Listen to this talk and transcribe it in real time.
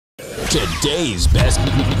Today's best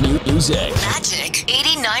music. Magic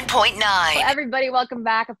 89.9. Well, everybody, welcome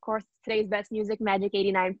back. Of course, today's best music, Magic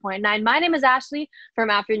 89.9. My name is Ashley from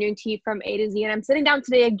Afternoon Tea from A to Z, and I'm sitting down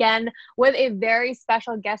today again with a very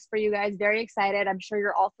special guest for you guys. Very excited. I'm sure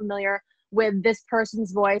you're all familiar with this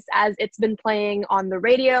person's voice as it's been playing on the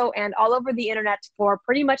radio and all over the internet for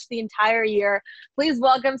pretty much the entire year. Please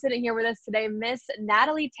welcome, sitting here with us today, Miss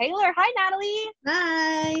Natalie Taylor. Hi, Natalie.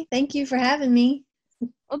 Hi. Thank you for having me.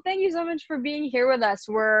 Well, thank you so much for being here with us.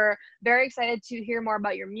 We're very excited to hear more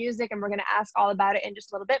about your music, and we're going to ask all about it in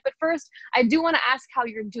just a little bit. But first, I do want to ask how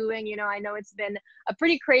you're doing. You know, I know it's been a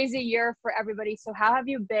pretty crazy year for everybody. So how have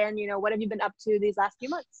you been? You know, what have you been up to these last few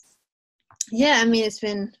months? Yeah, I mean, it's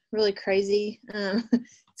been really crazy.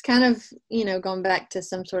 It's kind of, going back to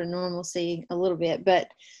some sort of normalcy a little bit. But,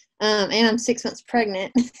 and I'm 6 months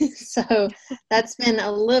pregnant. So that's been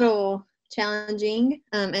a little challenging.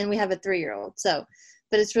 And we have a 3-year-old.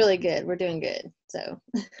 But it's really good. We're doing good. So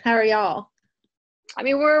how are y'all? I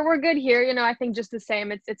mean, we're good here. You know, I think just the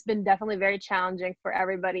same. It's been definitely very challenging for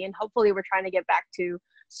everybody, and hopefully we're trying to get back to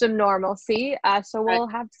some normalcy. So we'll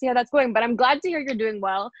have to see how that's going. But I'm glad to hear you're doing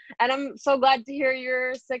well, and I'm so glad to hear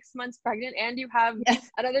you're 6 months pregnant and you have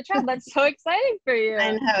another child. That's so exciting for you.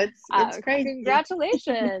 I know, it's crazy.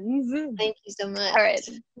 Congratulations. Thank you so much. All right.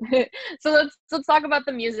 So let's talk about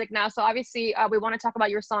the music now. So obviously we want to talk about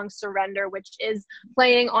your song Surrender, which is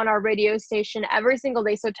playing on our radio station every single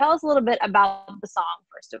day. So tell us a little bit about the song,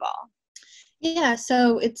 first of all. Yeah,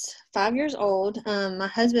 so it's 5 years old. My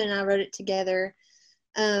husband and I wrote it together.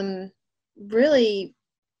 Really,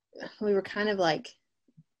 we were kind of like,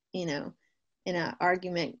 in an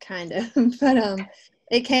argument kind of, but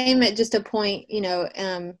it came at just a point, in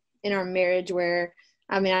our marriage where,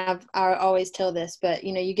 I mean, I always tell this, but,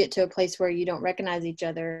 you get to a place where you don't recognize each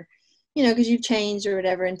other, because you've changed or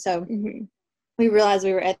whatever. And so we realized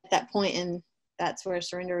we were at that point, and that's where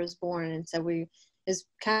Surrender was born. And so it's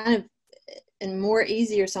kind of a more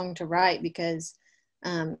easier song to write because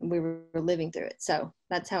we were living through it. So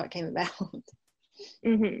that's how it came about.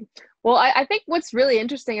 Well, I think what's really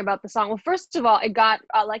interesting about the song, well, first of all, it got,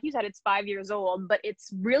 like you said, it's 5 years old, but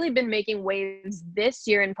it's really been making waves this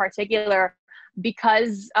year in particular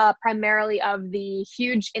because primarily of the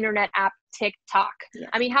huge internet app TikTok. Yeah.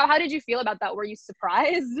 I mean, how did you feel about that? Were you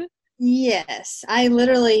surprised? Yes, I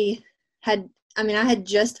literally I had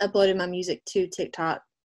just uploaded my music to TikTok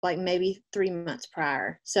like maybe 3 months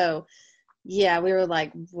prior. So yeah, we were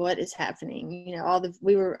like, what is happening?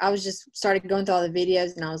 I was just started going through all the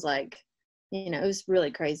videos, and I was like, it was really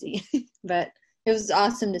crazy, but it was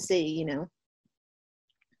awesome to see,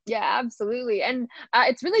 Yeah, absolutely. And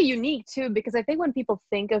it's really unique too, because I think when people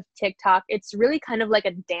think of TikTok, it's really kind of like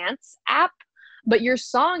a dance app, but your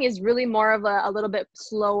song is really more of a little bit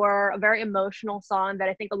slower, a very emotional song that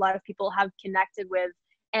I think a lot of people have connected with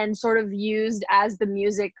and sort of used as the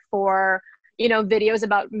music for, videos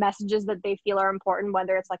about messages that they feel are important,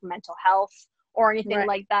 whether it's like mental health or anything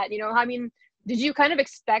like that. I mean, did you kind of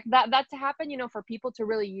expect that to happen, for people to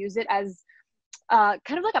really use it as kind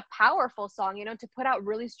of like a powerful song, to put out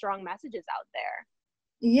really strong messages out there?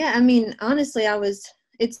 Yeah, I mean, honestly, I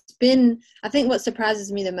think what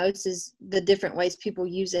surprises me the most is the different ways people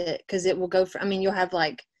use it, because it will go for, you'll have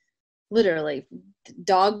like literally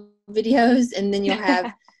dog videos, and then you'll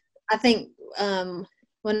have, I think,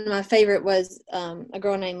 one of my favorite was a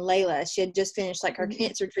girl named Layla. She had just finished like her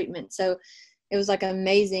cancer treatment. So it was like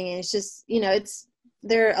amazing. And it's just,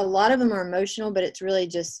 a lot of them are emotional, but it's really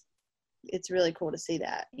cool to see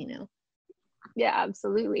that, Yeah,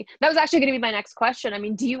 absolutely. That was actually going to be my next question. I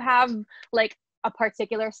mean, do you have like a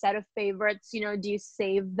particular set of favorites? Do you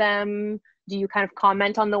save them? Do you kind of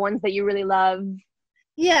comment on the ones that you really love?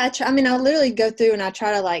 Yeah, I'll literally go through and I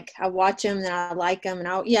try to I watch them and I like them, and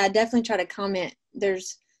I definitely try to comment.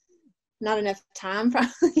 There's not enough time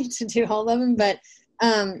probably to do all of them, but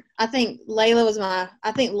I think Layla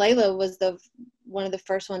was one of the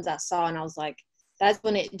first ones I saw, and I was like, that's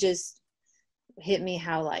when it just hit me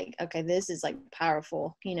how okay, this is like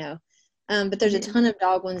powerful, but there's a ton of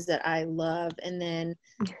dog ones that I love, and then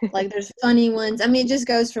there's funny ones. I mean, it just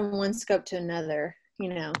goes from one scope to another.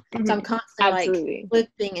 So I'm constantly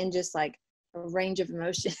flipping and just a range of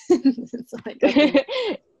emotions. It's okay.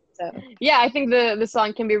 So yeah, I think the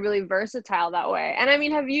song can be really versatile that way. And I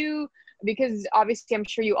mean, because obviously I'm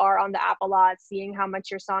sure you are on the app a lot, seeing how much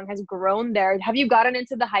your song has grown there. Have you gotten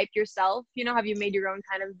into the hype yourself? Have you made your own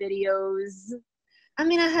kind of videos? I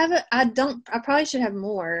mean, I haven't. I probably should have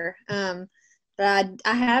more. But but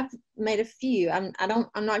I have made a few. I'm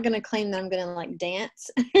not gonna claim that I'm gonna like dance,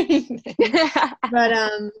 but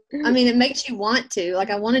I mean, it makes you want to. Like,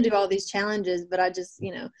 I want to do all these challenges, but I just,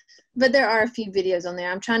 but there are a few videos on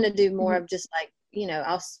there. I'm trying to do more of just like,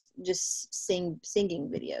 I'll just singing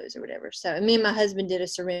videos or whatever. So, and me and my husband did a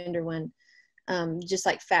surrender one, just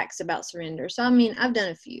like facts about surrender. So, I mean, I've done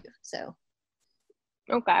a few. So.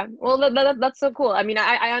 Okay. Well, that's so cool. I mean,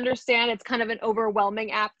 I understand it's kind of an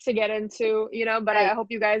overwhelming app to get into, but Right. I hope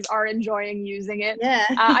you guys are enjoying using it. Yeah.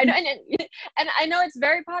 I know, and I know it's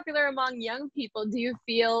very popular among young people. Do you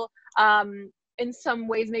feel, in some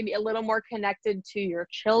ways, maybe a little more connected to your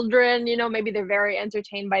children? Maybe they're very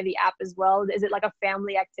entertained by the app as well. Is it like a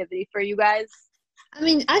family activity for you guys? I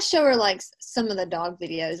mean, I show her like some of the dog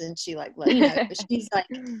videos, and she like, she's like,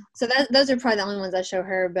 so those are probably the only ones I show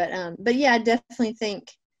her. But yeah, I definitely think,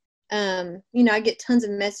 I get tons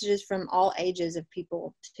of messages from all ages of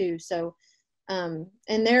people too. So, and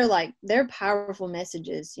they're powerful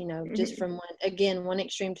messages, just from one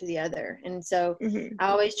extreme to the other. And so I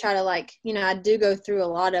always try to I do go through a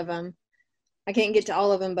lot of them. I can't get to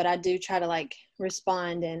all of them, but I do try to like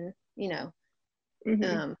respond and,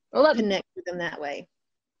 connect with them that way.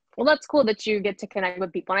 Well, that's cool that you get to connect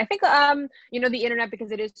with people. And I think, the internet,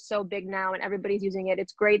 because it is so big now and everybody's using it,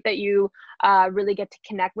 it's great that you really get to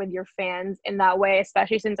connect with your fans in that way,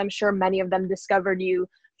 especially since I'm sure many of them discovered you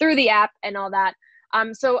through the app and all that.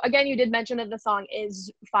 So again, you did mention that the song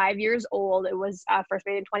is 5 years old. It was first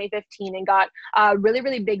made in 2015 and got really,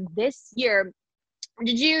 really big this year.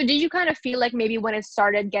 Did you kind of feel like maybe when it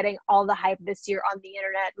started getting all the hype this year on the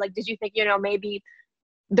internet, like, did you think, maybe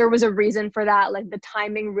there was a reason for that? Like, the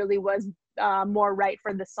timing really was more right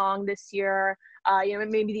for the song this year.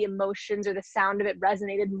 Maybe the emotions or the sound of it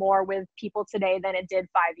resonated more with people today than it did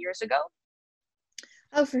 5 years ago.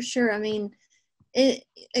 Oh, for sure. I mean,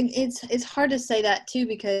 it's hard to say that too,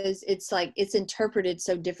 because it's like it's interpreted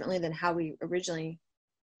so differently than how we originally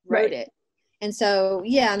wrote it. And so,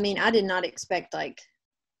 yeah, I mean, I did not expect I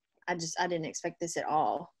didn't expect this at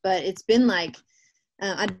all. But it's been like,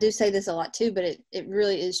 I do say this a lot too, but it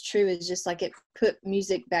really is true. It's just like it put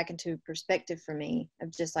music back into perspective for me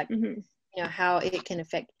of just like, how it can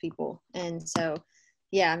affect people. And so,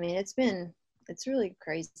 yeah, I mean, it's really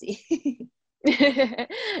crazy.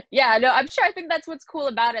 Yeah, no, I'm sure. I think that's what's cool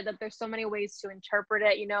about it, that there's so many ways to interpret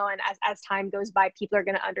it, and as time goes by, people are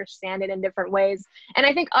going to understand it in different ways. And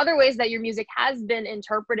I think other ways that your music has been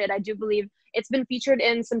interpreted, I do believe it's been featured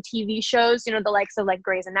in some TV shows, the likes of like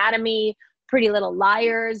Grey's Anatomy, Pretty Little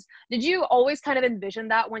Liars. Did you always kind of envision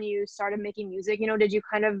that when you started making music? Did you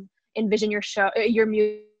kind of envision your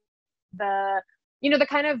music, the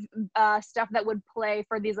kind of stuff that would play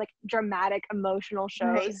for these like dramatic, emotional shows?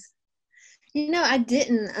 Right. I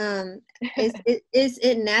didn't.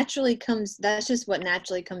 It naturally comes. That's just what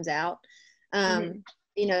naturally comes out.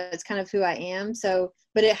 It's kind of who I am. So,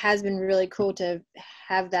 but it has been really cool to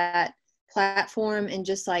have that platform and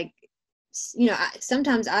just like,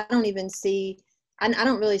 sometimes I don't even see, I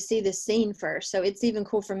don't really see the scene first. So it's even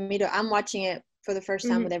cool for me I'm watching it for the first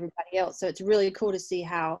time with everybody else. So it's really cool to see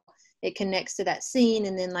how it connects to that scene,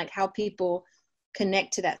 and then like how people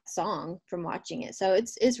connect to that song from watching it. So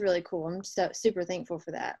it's really cool. I'm so super thankful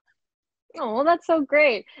for that. Oh, well, that's so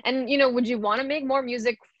great. And, would you want to make more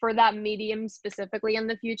music for that medium specifically in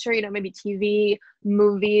the future? Maybe TV,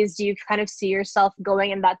 movies? Do you kind of see yourself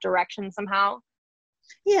going in that direction somehow?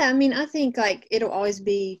 Yeah, I mean, I think like it'll always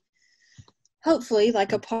be, hopefully,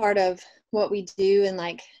 like a part of what we do, and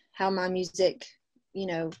like how my music,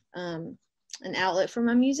 an outlet for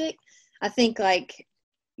my music. I think like,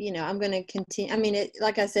 I'm going to continue. I mean,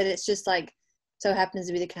 like I said, it's just like so happens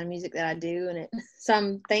to be the kind of music that I do, and so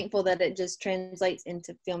I'm thankful that it just translates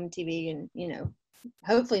into film, TV, and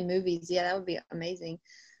hopefully movies. Yeah, that would be amazing.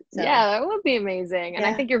 So, yeah, that would be amazing. And yeah.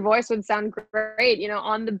 I think your voice would sound great,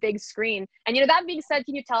 on the big screen. And, that being said,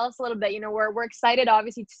 can you tell us a little bit, we're excited,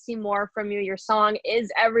 obviously, to see more from you. Your song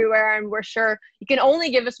is everywhere, and we're sure you can only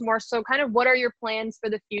give us more. So kind of what are your plans for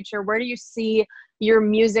the future? Where do you see your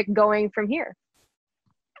music going from here?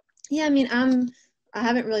 Yeah, I mean, I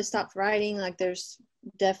haven't really stopped writing. Like, there's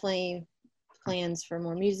definitely plans for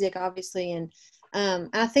more music, obviously. And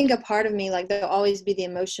I think a part of me, like, there'll always be the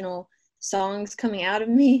emotional songs coming out of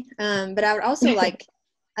me. But I would also like,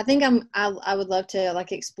 I think I would love to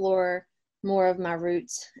like explore more of my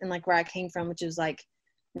roots and like where I came from, which is like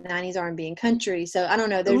 90s R&B and country. So I don't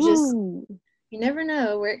know. There's just, you never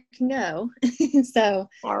know where it can go. So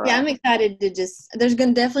right. Yeah, I'm excited to just, there's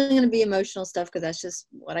definitely going to be emotional stuff because that's just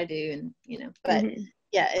what I do. And, but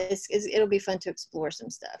yeah, it'll be fun to explore some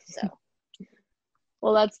stuff. So.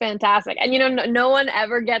 Well, that's fantastic. And no one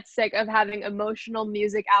ever gets sick of having emotional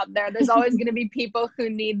music out there. There's always going to be people who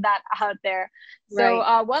need that out there. So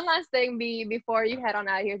Right. one last thing before you head on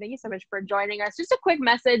out of here, thank you so much for joining us. Just a quick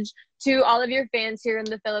message to all of your fans here in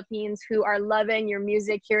the Philippines who are loving your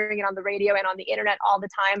music, hearing it on the radio and on the internet all the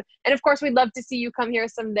time. And of course, we'd love to see you come here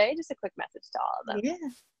someday. Just a quick message to all of them. Yeah.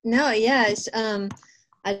 No, yeah.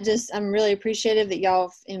 I'm really appreciative that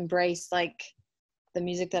y'all embrace like the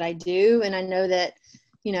music that I do. And I know that,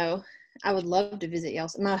 I would love to visit y'all.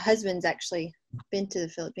 My husband's actually been to the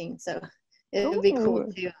Philippines, so it would be cool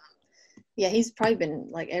Ooh. to, yeah, he's probably been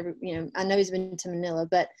like I know he's been to Manila,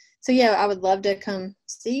 but so yeah, I would love to come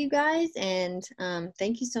see you guys. And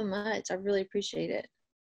thank you so much. I really appreciate it.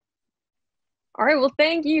 All right. Well,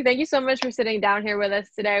 thank you. Thank you so much for sitting down here with us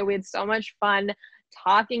today. We had so much fun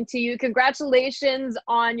talking to you. Congratulations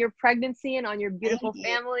on your pregnancy and on your Thank beautiful you.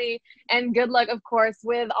 family. And good luck, of course,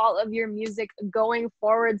 with all of your music going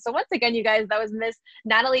forward. So once again, you guys, that was Miss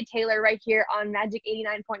Natalie Taylor right here on Magic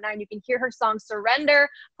 89.9. You can hear her song Surrender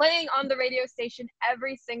playing on the radio station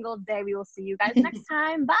every single day. We will see you guys next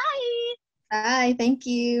time. Bye. Bye. Thank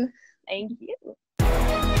you. Thank you.